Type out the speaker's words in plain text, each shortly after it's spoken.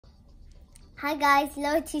Hi guys,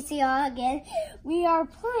 hello TCR again. We are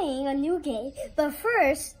playing a new game, but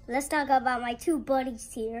first, let's talk about my two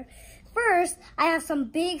buddies here. First, I have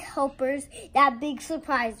some big helpers that big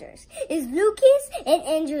surprisers. It's Lucas and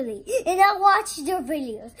Angeli, and I watch their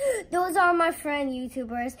videos. Those are my friend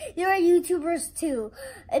YouTubers. They are YouTubers too,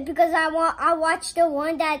 because I watched the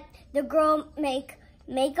one that the girl makeup.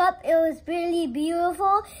 It was really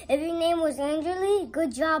beautiful. If your name was Angeli,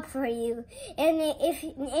 good job for you. And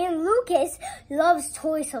Lucas loves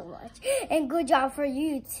toys so much, and good job for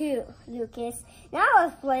you too, Lucas. Now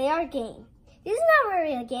let's play our game. This is not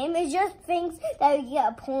really a game. It's just things that we get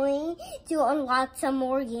a point to unlock some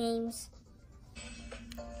more games.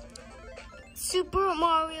 Super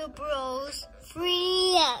Mario Bros.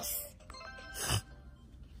 3DS.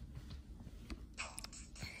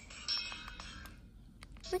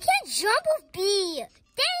 We can't jump with B.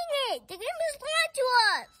 Dang it! The game just lied to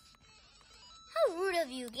us. How rude of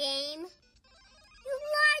you, game. You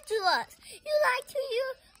lied to us. You lied to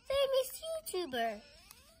your famous YouTuber.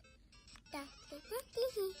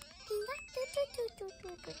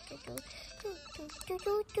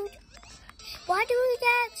 Why do we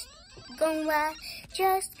that? Gonna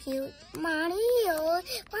just cute Mario.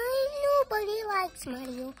 Why nobody likes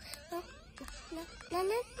Mario? No.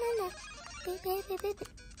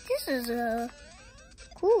 This is a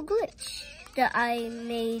cool glitch that I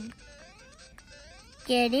made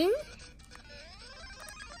getting.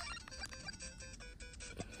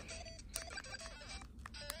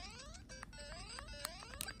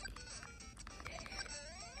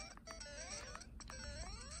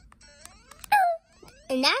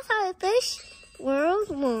 And that's how I fish World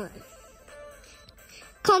 1.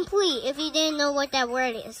 Complete, if you didn't know what that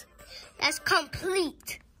word is. That's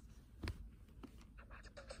complete.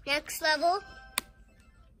 Next level.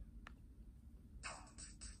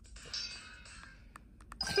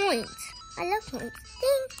 Points. I love points.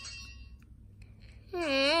 Ding.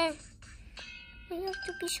 You have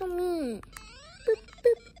to be so mean. Boop,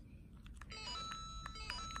 boop.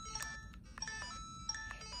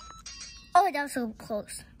 Oh, that was so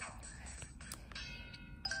close.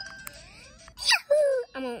 Yahoo!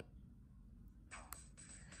 I'm on.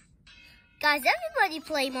 Guys, everybody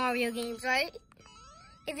play Mario games, right?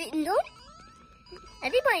 If you know,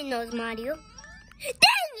 everybody knows Mario.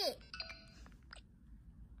 Dang it!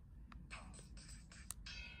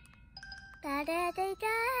 Da da da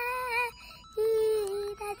da,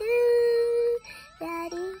 dee da doo, da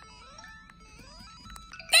dee.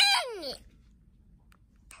 Dang it!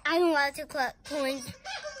 I'm allowed to collect coins.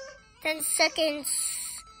 10 seconds.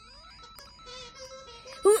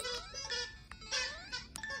 Ooh.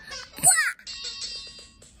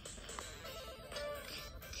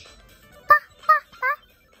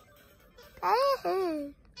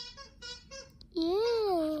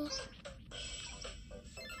 Yeah.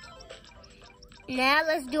 Now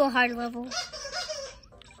let's do a hard level.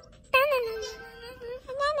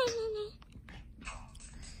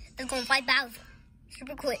 Let's go and fight Bowser.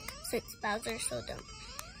 Super quick, since Bowser's so dumb.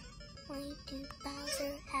 Why do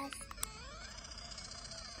Bowser have...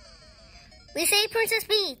 We saved Princess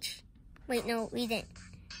Peach. Wait, no, we didn't.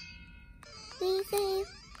 We saved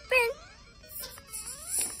Princess...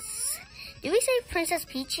 Did we save Princess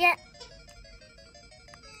Peach yet?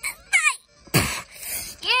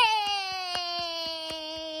 Yay!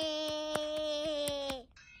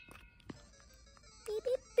 Beep,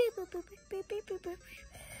 beep, beep, beep, beep, beep, beep, beep.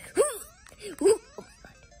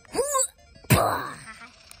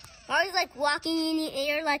 Mario's like walking in the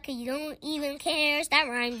air like you don't even care. That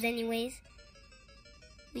rhymes anyways.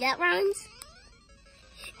 That rhymes?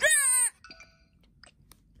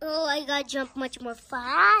 Oh, I gotta jump much more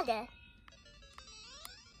farther.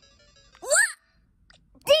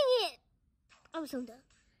 Dang it! I'm so dumb.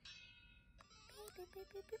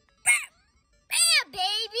 Bam,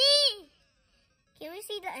 baby! Can we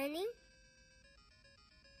see the ending?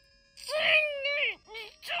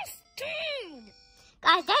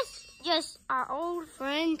 Guys, that's just our old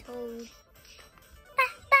friend Toad.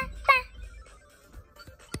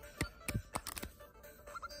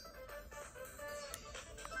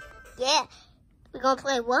 Yeah, we're gonna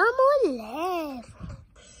play one more level.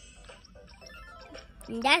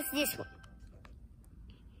 And that's this one.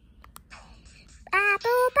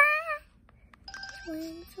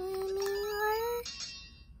 Swim, swim in water.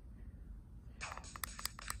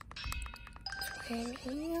 Swim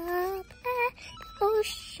up the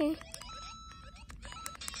ocean.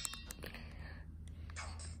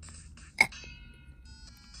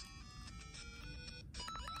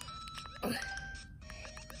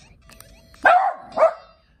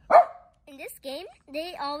 In this game,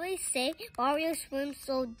 they all always say Mario swims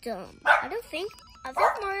so dumb. I think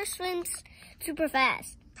Mario swims super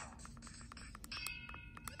fast.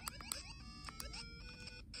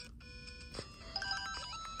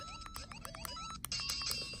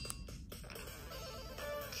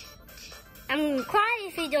 I'm gonna cry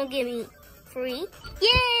if you don't give me free.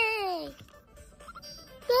 Yay!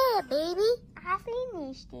 Yeah, baby. I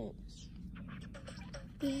finished it.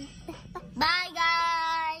 Bye,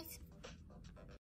 guys.